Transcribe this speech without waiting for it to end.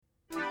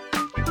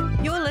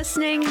You're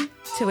listening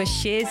to a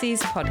Sharesies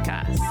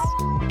podcast.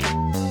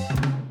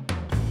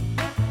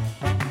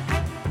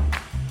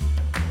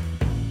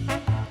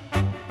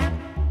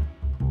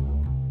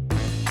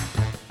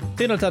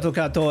 Tēnā tātou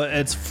katoa,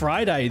 it's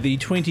Friday, the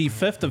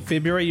 25th of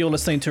February. You're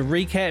listening to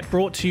Recap,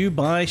 brought to you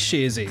by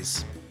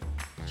Sharesies.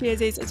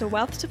 Sharesies is a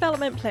wealth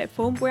development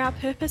platform where our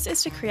purpose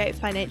is to create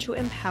financial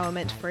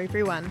empowerment for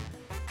everyone.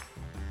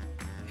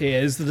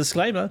 Here's the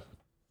disclaimer.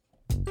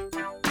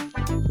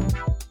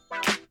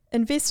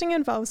 Investing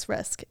involves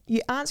risk.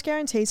 You aren't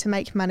guaranteed to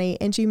make money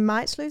and you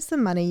might lose the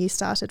money you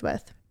started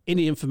with.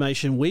 Any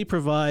information we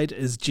provide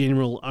is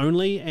general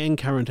only and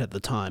current at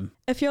the time.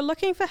 If you're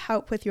looking for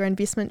help with your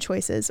investment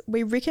choices,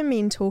 we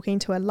recommend talking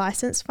to a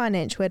licensed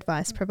financial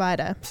advice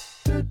provider.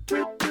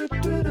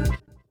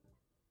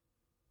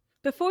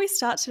 Before we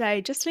start today,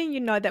 just letting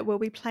you know that we'll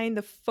be playing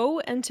the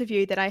full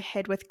interview that I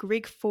had with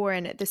Greg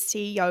Foran, the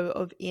CEO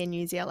of Air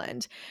New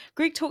Zealand.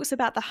 Greg talks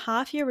about the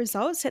half-year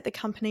results that the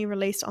company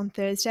released on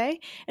Thursday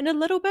and a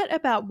little bit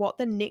about what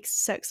the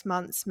next 6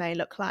 months may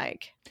look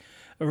like.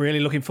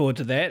 Really looking forward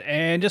to that.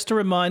 And just a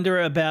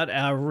reminder about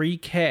our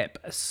Recap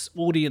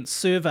audience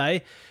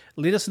survey.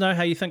 Let us know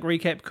how you think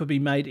Recap could be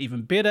made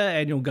even better,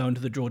 and you'll go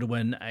into the draw to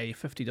win a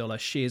 $50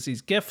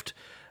 Sharesies gift.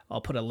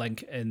 I'll put a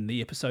link in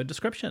the episode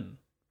description.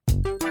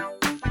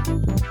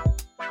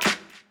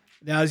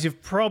 Now, as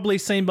you've probably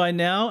seen by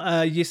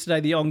now, yesterday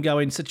the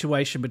ongoing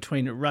situation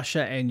between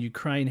Russia and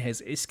Ukraine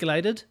has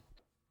escalated.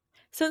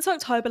 Since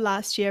October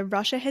last year,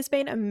 Russia has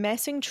been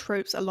amassing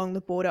troops along the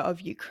border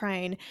of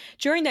Ukraine.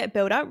 During that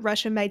build-up,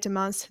 Russia made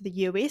demands to the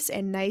US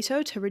and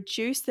NATO to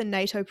reduce the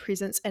NATO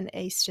presence in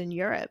Eastern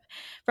Europe.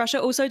 Russia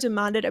also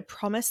demanded a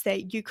promise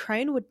that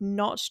Ukraine would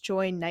not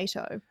join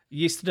NATO.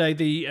 Yesterday,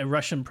 the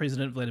Russian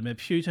President Vladimir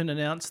Putin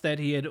announced that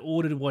he had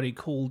ordered what he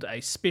called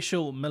a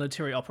special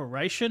military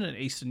operation in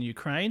eastern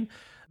Ukraine.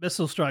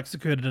 Missile strikes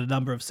occurred at a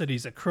number of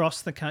cities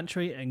across the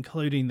country,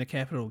 including the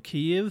capital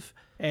Kyiv.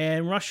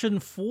 And Russian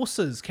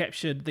forces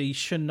captured the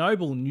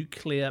Chernobyl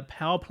nuclear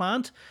power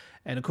plant.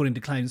 And according to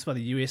claims by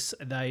the US,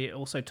 they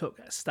also took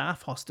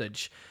staff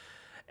hostage.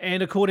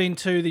 And according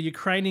to the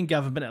Ukrainian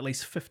government, at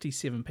least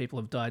 57 people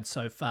have died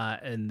so far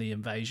in the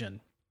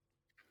invasion.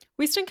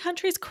 Western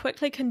countries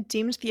quickly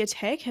condemned the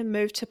attack and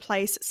moved to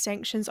place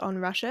sanctions on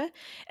Russia.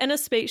 In a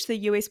speech, the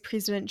US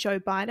President Joe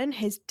Biden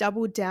has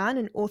doubled down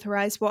and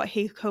authorized what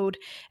he called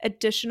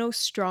additional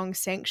strong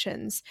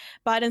sanctions.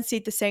 Biden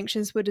said the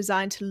sanctions were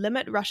designed to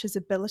limit Russia's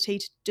ability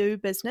to do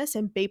business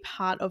and be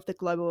part of the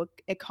global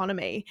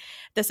economy.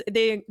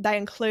 They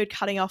include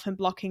cutting off and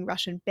blocking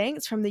Russian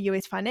banks from the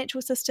US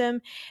financial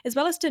system, as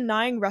well as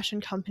denying Russian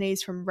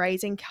companies from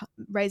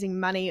raising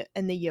money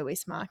in the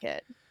US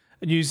market.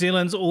 New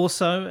Zealand's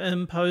also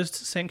imposed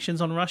sanctions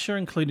on Russia,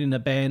 including a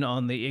ban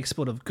on the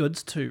export of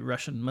goods to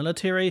Russian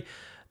military.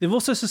 They've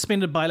also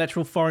suspended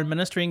bilateral foreign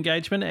ministry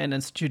engagement and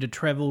instituted a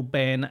travel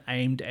ban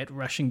aimed at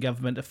Russian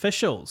government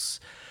officials.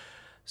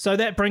 So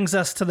that brings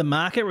us to the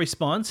market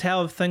response.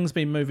 How have things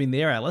been moving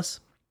there,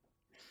 Alice?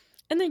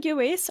 In the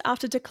US,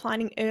 after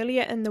declining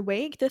earlier in the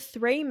week, the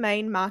three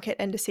main market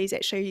indices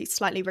actually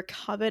slightly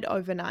recovered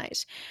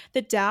overnight.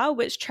 The Dow,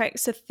 which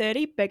tracks the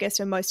 30 biggest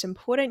and most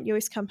important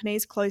US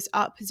companies, closed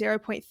up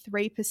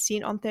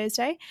 0.3% on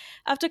Thursday,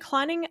 after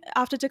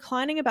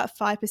declining about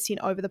 5%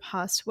 over the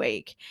past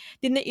week.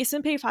 Then the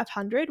S&P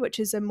 500, which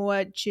is a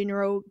more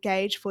general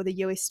gauge for the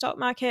US stock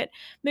market,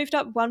 moved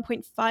up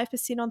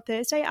 1.5% on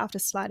Thursday after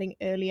sliding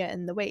earlier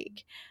in the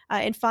week.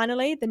 And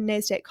finally, the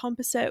Nasdaq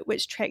Composite,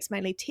 which tracks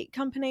mainly tech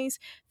companies,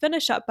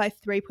 finished up by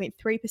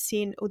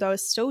 3.3%, although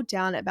it's still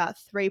down about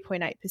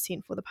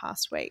 3.8% for the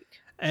past week.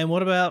 And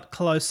what about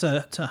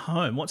closer to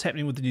home? What's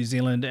happening with the New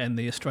Zealand and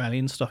the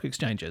Australian stock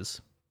exchanges?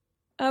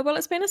 Well,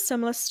 it's been a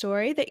similar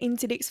story. The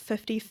NZX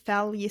 50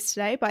 fell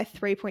yesterday by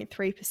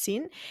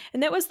 3.3%,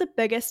 and that was the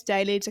biggest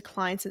daily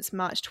decline since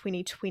March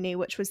 2020,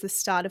 which was the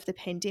start of the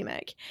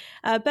pandemic.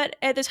 But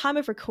at the time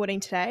of recording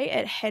today,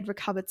 it had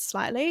recovered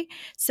slightly,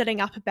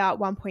 sitting up about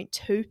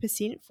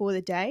 1.2% for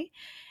the day.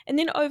 And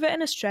then over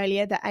in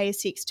Australia, the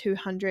ASX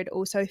 200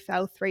 also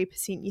fell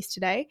 3%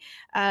 yesterday,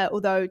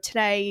 although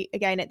today,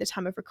 again at the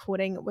time of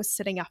recording, was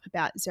sitting up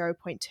about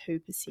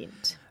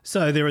 0.2%.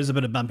 So there is a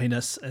bit of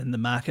bumpiness in the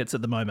markets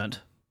at the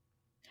moment.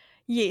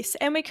 Yes,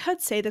 and we could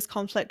see this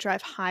conflict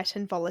drive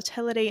heightened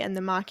volatility in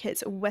the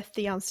markets with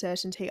the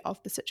uncertainty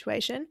of the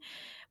situation.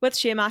 With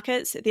share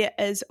markets, there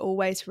is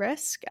always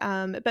risk,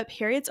 but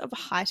periods of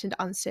heightened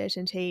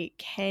uncertainty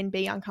can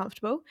be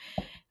uncomfortable.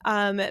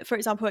 For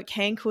example, it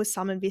can cause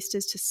some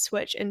investors to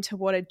switch into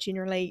what are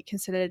generally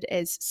considered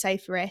as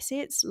safer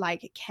assets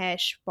like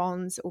cash,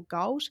 bonds, or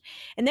gold.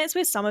 And that's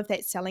where some of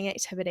that selling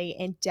activity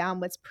and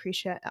downwards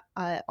pressure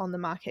on the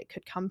market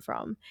could come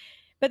from.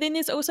 But then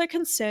there's also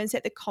concerns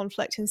that the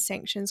conflict and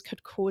sanctions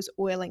could cause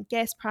oil and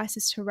gas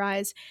prices to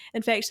rise.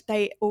 In fact,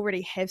 they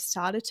already have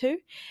started to,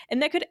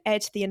 and that could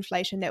add to the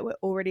inflation that we're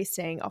already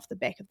seeing off the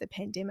back of the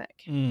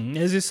pandemic.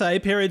 As you say,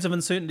 periods of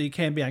uncertainty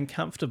can be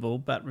uncomfortable,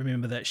 but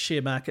remember that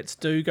share markets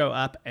do go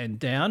up and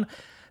down.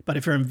 But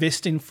if you're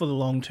investing for the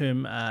long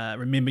term,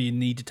 remember you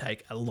need to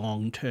take a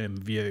long-term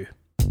view.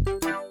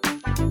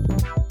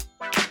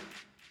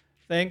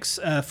 Thanks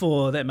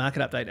for that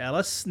market update,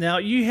 Alice. Now,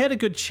 you had a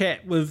good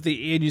chat with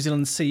the Air New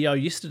Zealand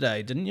CEO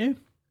yesterday, didn't you?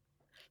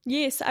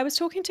 Yes, I was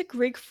talking to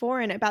Greg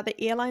Foran about the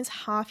airline's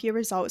half-year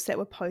results that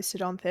were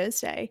posted on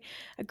Thursday.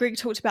 Greg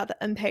talked about the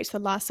impact the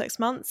last 6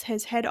 months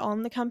has had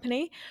on the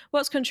company,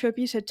 what's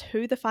contributed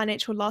to the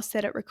financial loss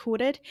that it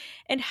recorded,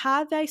 and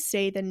how they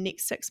see the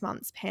next 6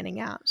 months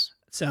panning out.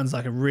 Sounds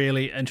like a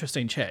really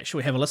interesting chat. Shall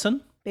we have a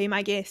listen? Be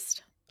my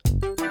guest.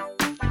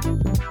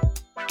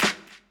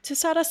 To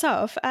start us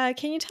off,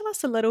 can you tell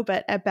us a little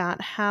bit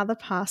about how the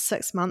past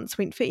 6 months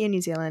went for Air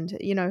New Zealand?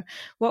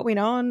 What went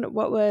on,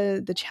 what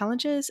were the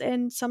challenges,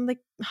 and some of the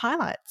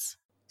highlights?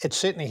 It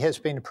certainly has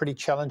been a pretty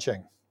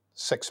challenging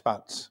 6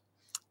 months.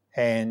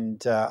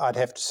 And I'd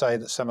have to say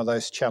that some of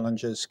those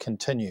challenges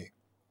continue.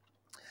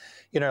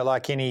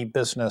 Like any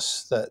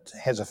business that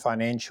has a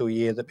financial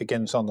year that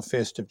begins on the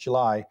 1st of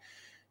July,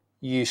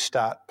 you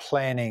start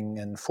planning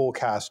and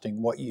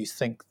forecasting what you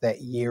think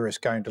that year is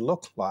going to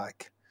look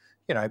like,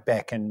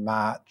 back in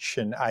March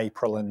and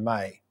April and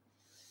May.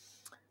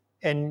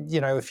 And,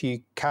 if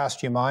you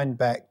cast your mind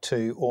back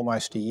to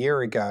almost a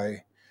year ago,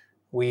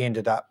 we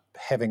ended up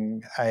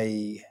having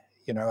a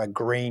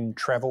green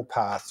travel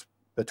path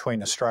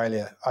between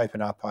Australia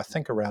open up, I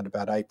think, around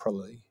about April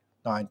the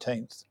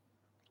 19th.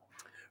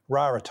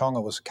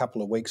 Rarotonga was a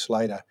couple of weeks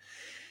later.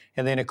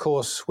 And then, of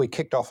course, we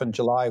kicked off in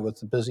July with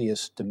the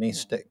busiest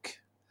domestic,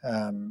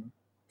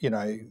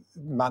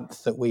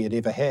 month that we had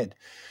ever had.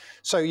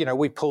 So,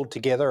 we pulled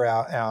together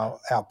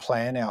our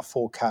plan, our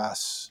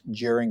forecasts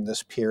during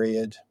this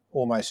period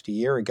almost a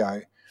year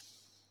ago.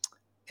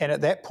 And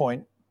at that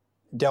point,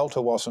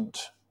 Delta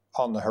wasn't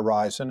on the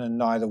horizon and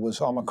neither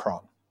was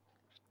Omicron.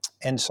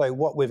 And so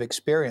what we've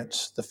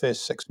experienced the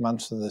first 6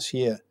 months of this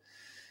year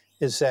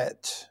is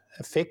that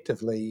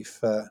effectively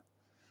for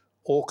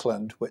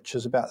Auckland, which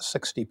is about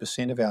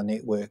 60% of our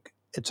network,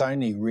 it's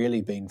only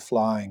really been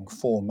flying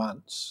 4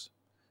 months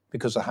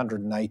because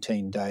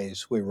 118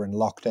 days we were in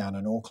lockdown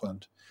in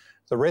Auckland.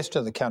 The rest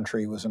of the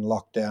country was in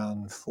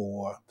lockdown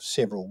for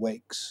several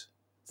weeks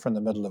from the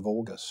middle of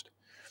August.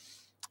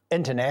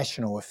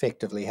 International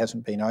effectively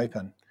hasn't been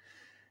open.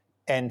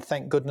 And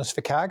thank goodness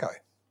for cargo.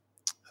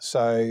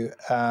 So,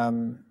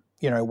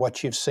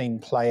 what you've seen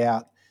play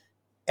out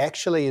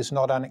actually is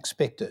not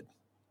unexpected.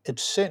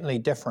 It's certainly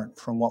different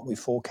from what we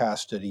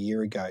forecasted a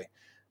year ago,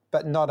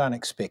 but not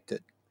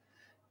unexpected.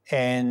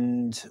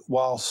 And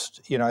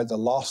whilst, the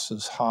loss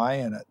is high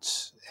and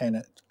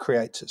it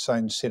creates its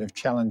own set of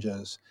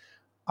challenges,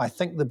 I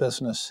think the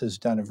business has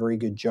done a very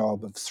good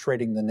job of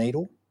threading the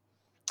needle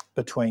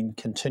between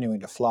continuing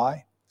to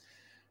fly,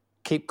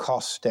 keep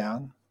costs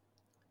down,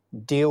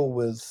 deal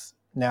with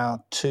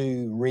now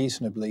 2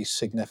 reasonably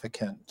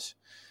significant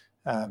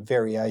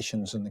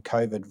variations in the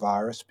COVID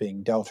virus,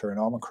 being Delta and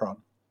Omicron,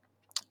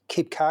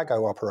 keep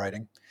cargo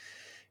operating,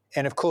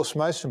 and of course,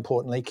 most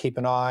importantly, keep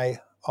an eye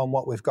on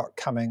what we've got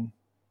coming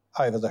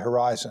over the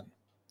horizon.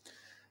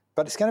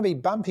 But it's going to be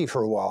bumpy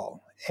for a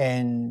while.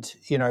 And,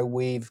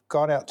 we've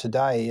got out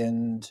today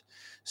and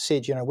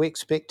said, we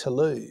expect to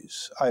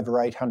lose over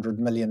 $800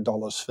 million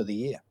for the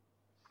year.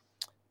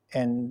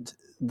 And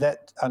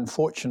that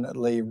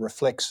unfortunately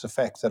reflects the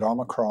fact that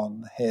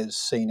Omicron has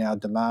seen our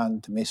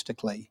demand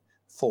domestically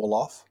fall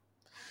off.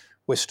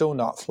 We're still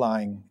not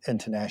flying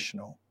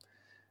international.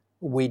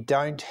 We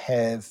don't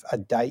have a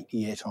date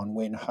yet on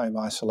when home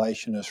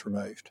isolation is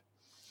removed.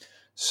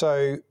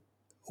 So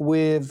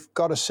we've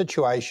got a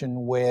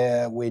situation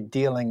where we're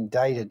dealing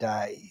day to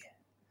day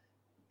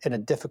in a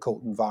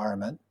difficult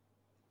environment,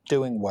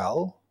 doing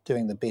well,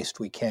 doing the best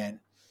we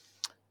can.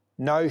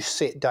 No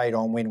set date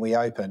on when we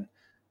open,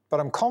 but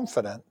I'm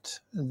confident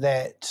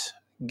that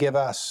give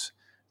us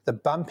the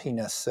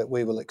bumpiness that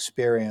we will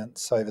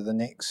experience over the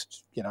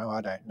next,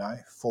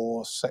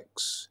 4,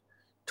 6,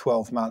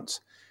 12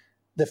 months,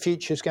 the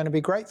future is going to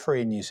be great for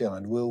Air New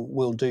Zealand.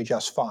 We'll do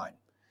just fine.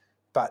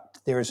 But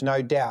there is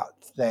no doubt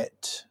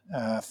that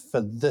for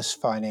this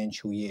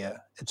financial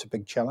year, it's a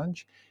big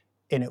challenge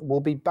and it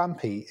will be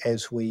bumpy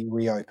as we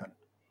reopen.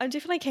 I'm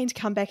definitely keen to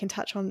come back and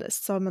touch on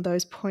some of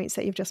those points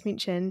that you've just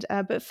mentioned.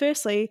 But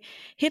firstly,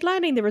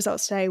 headlining the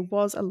results today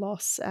was a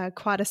loss,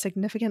 quite a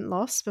significant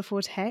loss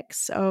before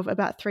tax of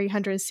about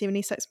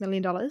 $376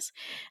 million.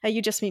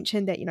 You just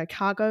mentioned that,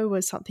 cargo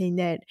was something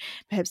that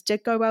perhaps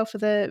did go well for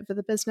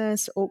the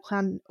business.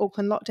 Auckland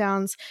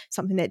lockdowns,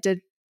 something that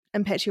did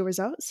impact your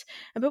results.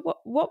 But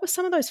what were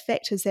some of those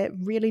factors that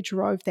really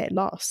drove that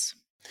loss?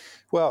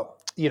 Well,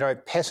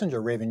 passenger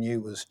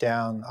revenue was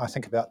down, I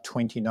think, about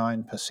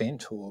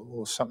 29%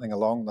 or something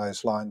along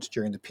those lines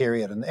during the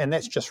period. And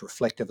that's just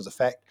reflective of the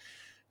fact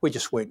we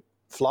just weren't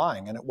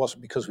flying. And it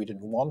wasn't because we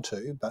didn't want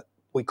to, but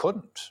we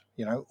couldn't.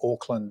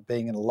 Auckland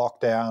being in a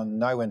lockdown,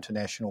 no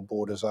international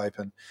borders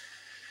open.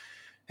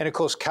 And of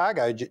course,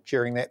 cargo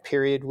during that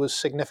period was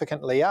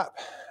significantly up,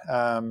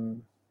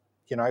 well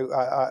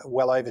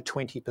over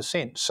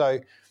 20%. So,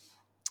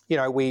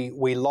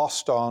 we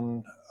lost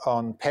on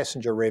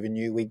passenger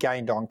revenue, we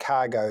gained on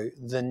cargo.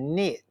 The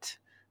net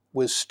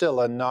was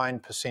still a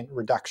 9%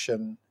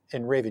 reduction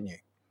in revenue.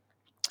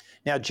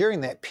 Now,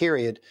 during that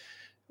period,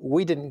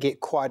 we didn't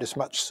get quite as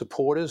much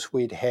support as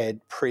we'd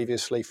had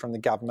previously from the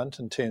government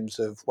in terms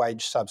of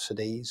wage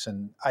subsidies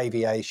and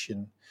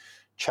aviation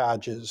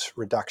charges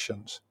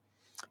reductions.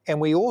 And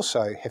we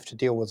also have to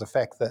deal with the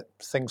fact that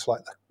things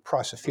like the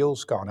price of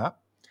fuel's gone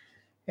up.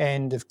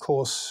 And of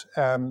course,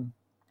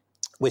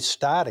 we're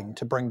starting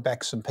to bring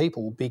back some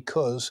people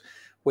because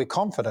we're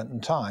confident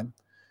in time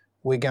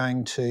we're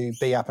going to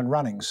be up and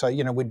running. So,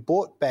 we'd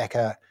brought back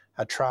a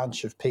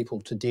tranche of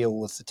people to deal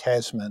with the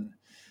Tasman,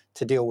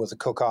 to deal with the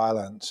Cook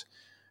Islands.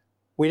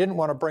 We didn't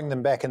want to bring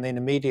them back and then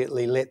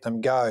immediately let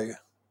them go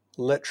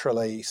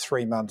literally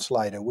 3 months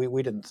later.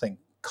 We didn't think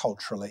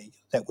culturally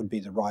that would be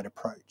the right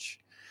approach.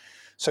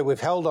 So we've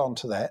held on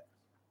to that.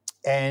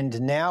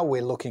 And now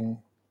we're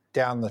looking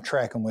down the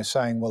track and we're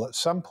saying, well, at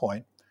some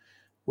point,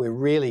 we're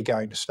really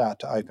going to start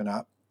to open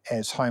up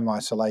as home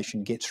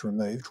isolation gets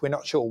removed. We're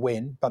not sure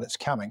when, but it's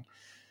coming.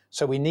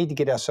 So we need to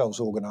get ourselves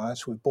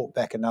organised. We've brought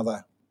back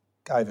another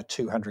over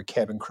 200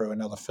 cabin crew,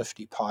 another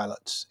 50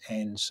 pilots,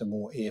 and some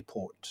more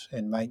airport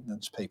and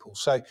maintenance people.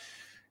 So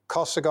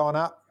costs are going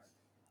up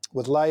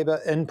with labour.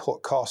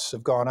 Input costs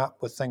have gone up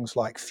with things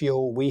like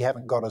fuel. We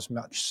haven't got as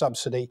much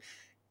subsidy,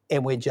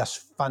 and we're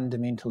just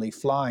fundamentally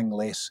flying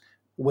less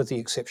with the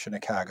exception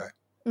of cargo.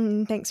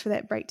 Thanks for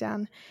that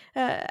breakdown.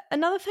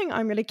 Another thing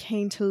I'm really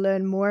keen to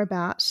learn more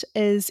about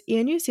is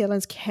Air New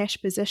Zealand's cash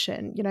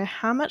position,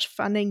 how much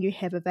funding you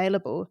have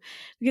available.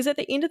 Because at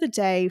the end of the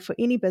day, for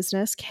any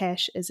business,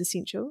 cash is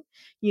essential.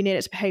 You need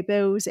it to pay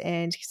bills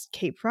and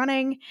keep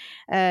running.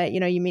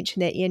 You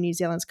mentioned that Air New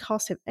Zealand's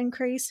costs have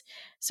increased.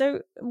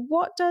 So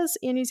what does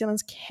Air New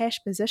Zealand's cash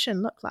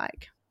position look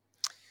like?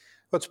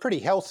 Well, it's pretty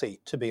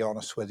healthy, to be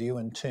honest with you,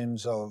 in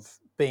terms of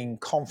being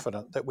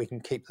confident that we can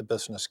keep the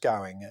business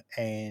going.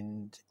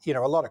 And, a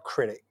lot of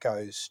credit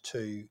goes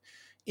to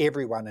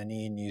everyone in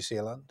Air New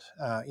Zealand,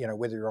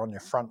 whether you're on your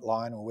front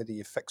line or whether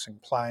you're fixing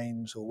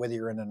planes or whether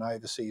you're in an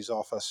overseas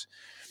office.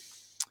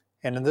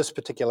 And in this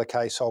particular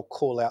case, I'll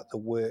call out the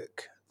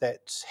work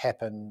that's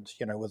happened,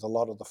 with a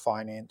lot of the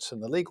finance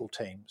and the legal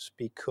teams,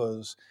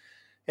 because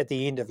at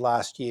the end of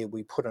last year,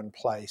 we put in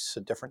place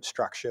a different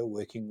structure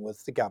working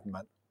with the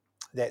government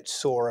that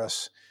saw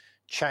us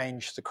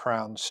change the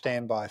Crown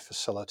standby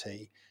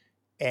facility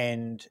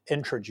and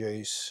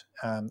introduce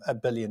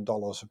 $1 billion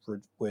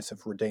worth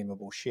of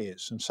redeemable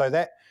shares. And so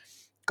that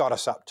got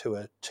us up to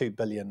a 2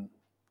 billion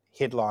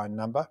headline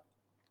number.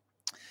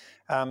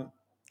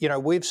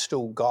 We've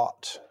still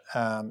got,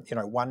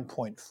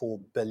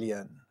 1.4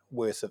 billion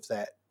worth of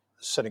that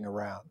sitting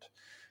around.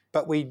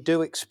 But we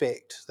do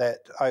expect that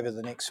over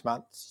the next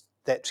month,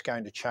 that's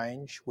going to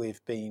change.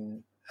 We've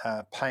been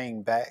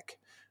paying back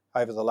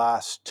over the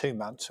last 2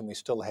 months, and we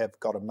still have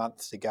got a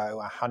month to go,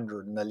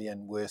 100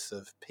 million worth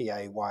of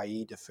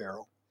PAYE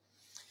deferral.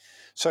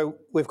 So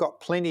we've got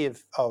plenty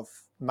of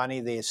money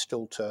there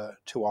still to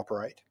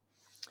operate.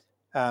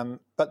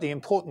 But the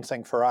important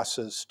thing for us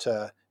is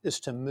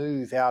to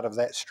move out of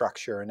that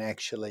structure and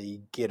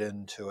actually get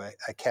into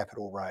a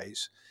capital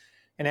raise.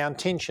 And our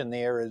intention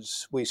there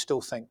is we still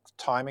think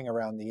timing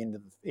around the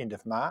end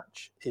of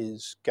March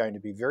is going to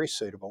be very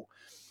suitable,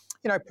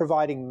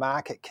 providing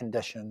market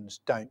conditions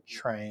don't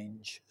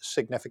change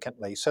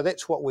significantly. So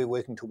that's what we're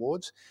working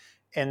towards,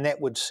 and that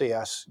would see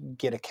us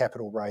get a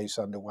capital raise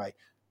underway,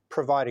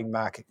 providing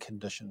market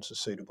conditions are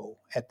suitable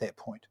at that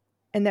point.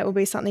 And that will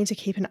be something to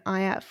keep an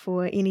eye out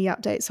for any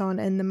updates on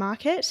in the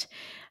market.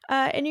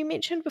 And you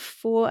mentioned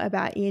before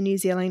about Air New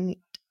Zealand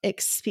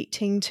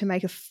expecting to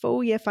make a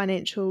full year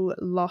financial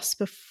loss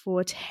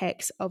before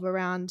tax of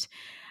around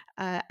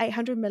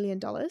 $800 million.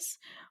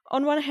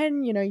 On one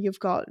hand,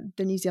 you've got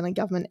the New Zealand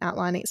government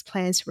outlining its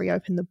plans to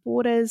reopen the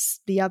borders.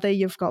 The other,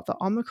 you've got the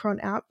Omicron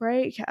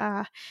outbreak.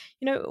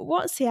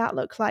 What's the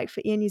outlook like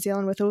for Air New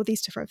Zealand with all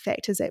these different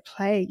factors at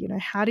play?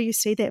 How do you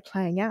see that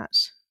playing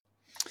out?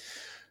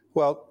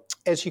 Well,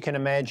 as you can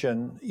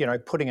imagine,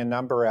 putting a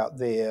number out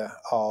there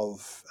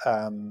of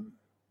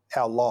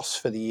our loss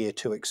for the year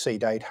to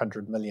exceed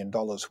 $800 million,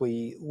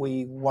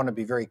 we want to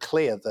be very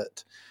clear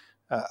that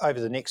over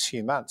the next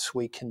few months,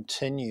 we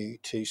continue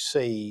to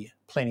see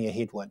plenty of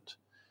headwind.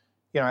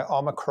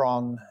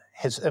 Omicron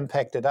has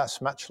impacted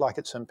us much like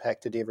it's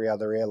impacted every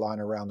other airline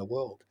around the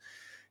world.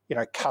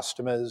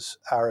 Customers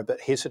are a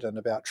bit hesitant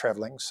about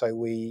travelling, so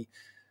we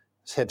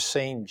have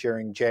seen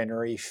during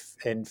January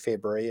and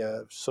February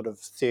a sort of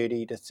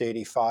 30 to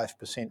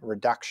 35%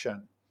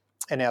 reduction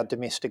in our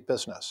domestic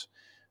business.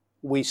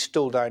 We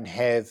still don't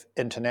have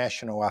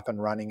international up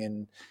and running,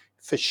 and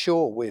for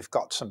sure we've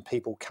got some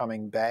people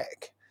coming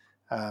back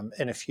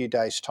in a few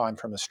days' time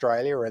from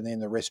Australia and then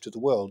the rest of the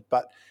world.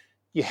 But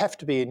you have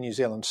to be a New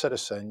Zealand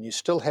citizen. You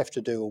still have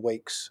to do a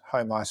week's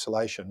home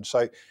isolation.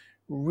 So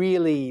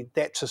really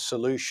that's a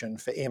solution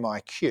for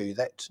MIQ.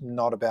 That's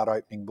not about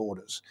opening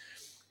borders.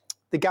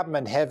 The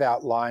government have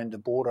outlined a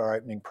border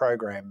opening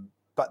program,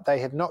 but they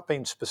have not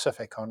been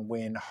specific on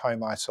when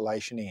home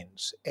isolation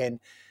ends. And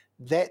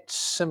that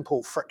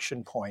simple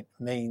friction point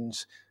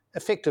means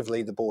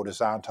effectively the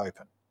borders aren't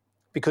open,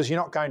 because you're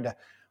not going to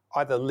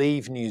either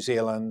leave New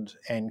Zealand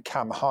and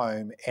come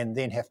home and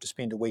then have to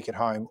spend a week at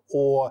home,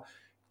 or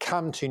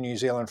come to New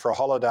Zealand for a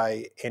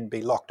holiday and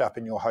be locked up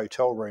in your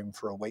hotel room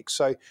for a week.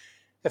 So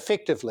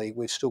effectively,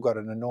 we've still got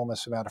an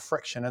enormous amount of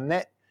friction,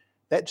 and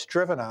that's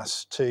driven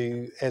us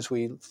to, as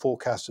we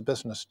forecast the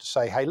business, to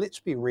say, hey, let's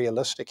be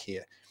realistic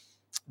here.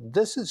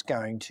 This is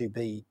going to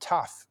be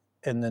tough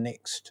in the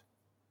next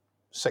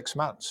 6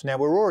 months. Now,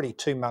 we're already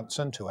 2 months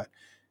into it,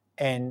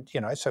 and,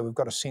 so we've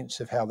got a sense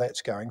of how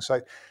that's going.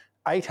 So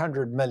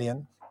 800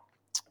 million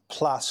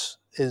plus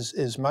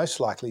is most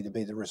likely to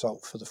be the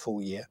result for the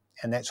full year,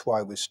 and that's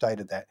why we've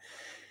stated that.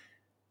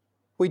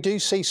 We do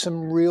see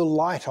some real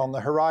light on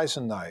the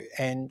horizon, though,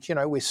 and,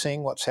 we're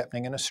seeing what's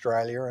happening in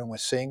Australia, and we're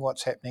seeing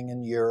what's happening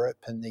in Europe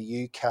and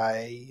the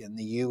UK and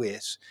the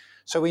US.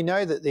 So we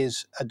know that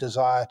there's a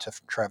desire to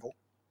travel,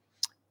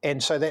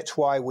 and so that's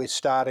why we're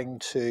starting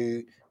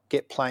to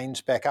get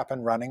planes back up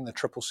and running, the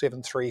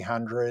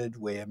 777-300,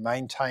 we're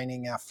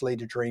maintaining our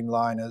fleet of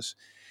Dreamliners,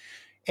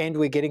 and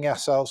we're getting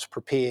ourselves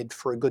prepared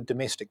for a good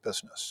domestic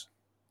business.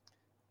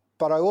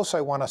 But I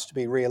also want us to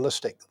be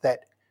realistic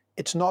that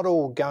it's not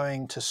all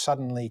going to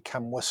suddenly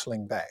come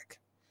whistling back.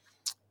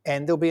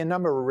 And there'll be a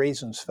number of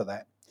reasons for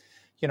that.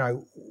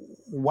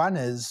 One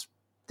is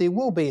there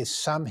will be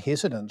some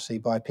hesitancy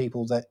by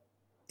people that,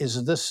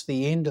 is this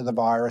the end of the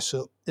virus,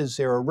 or is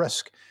there a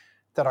risk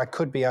that I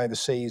could be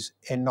overseas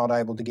and not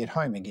able to get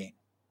home again?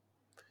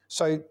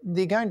 So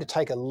they're going to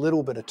take a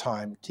little bit of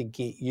time to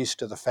get used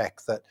to the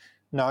fact that,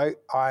 no,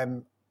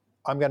 I'm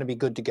going to be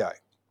good to go.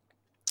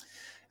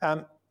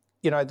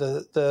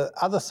 The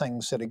other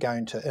things that are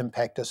going to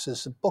impact us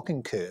is the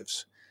booking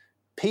curves.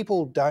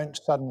 People don't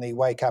suddenly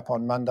wake up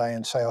on Monday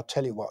and say, I'll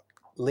tell you what,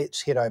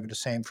 let's head over to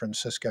San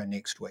Francisco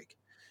next week.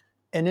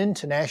 An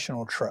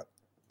international trip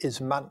is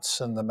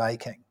months in the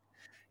making.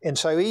 And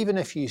so even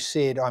if you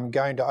said, I'm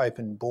going to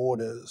open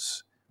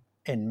borders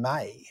in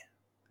May,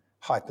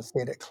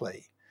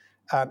 hypothetically,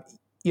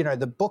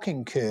 the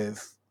booking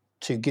curve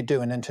to do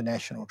an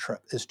international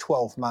trip is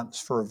 12 months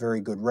for a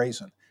very good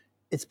reason.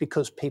 It's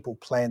because people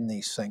plan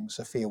these things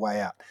a fair way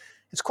out.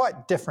 It's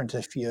quite different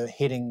if you're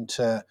heading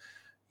to,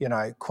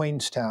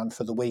 Queenstown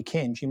for the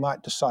weekend. You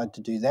might decide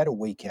to do that a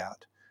week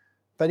out.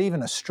 But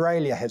even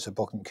Australia has a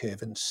booking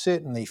curve, and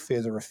certainly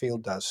further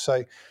afield does.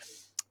 So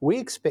we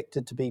expect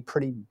it to be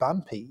pretty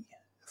bumpy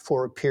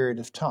for a period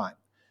of time.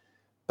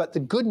 But the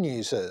good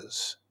news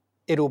is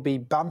it'll be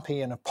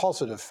bumpy in a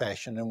positive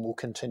fashion and will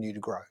continue to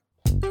grow.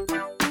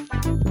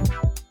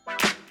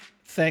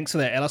 Thanks for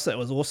that, Alice. That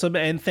was awesome.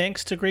 And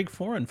thanks to Greg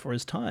Foran for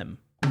his time.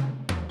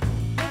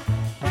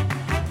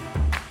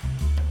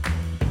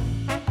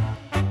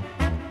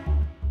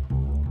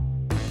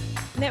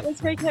 That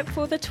was Recap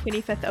for the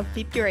 25th of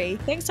February.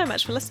 Thanks so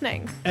much for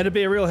listening. It'd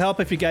be a real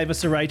help if you gave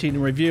us a rating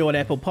and review on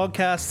Apple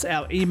Podcasts.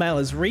 Our email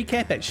is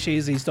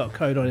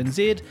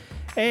recap@sharesies.co.nz.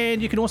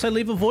 And you can also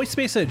leave a voice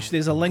message.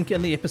 There's a link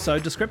in the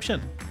episode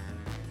description.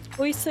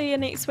 We'll see you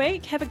next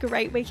week. Have a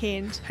great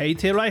weekend. Hei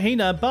te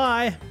raihina.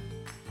 Bye.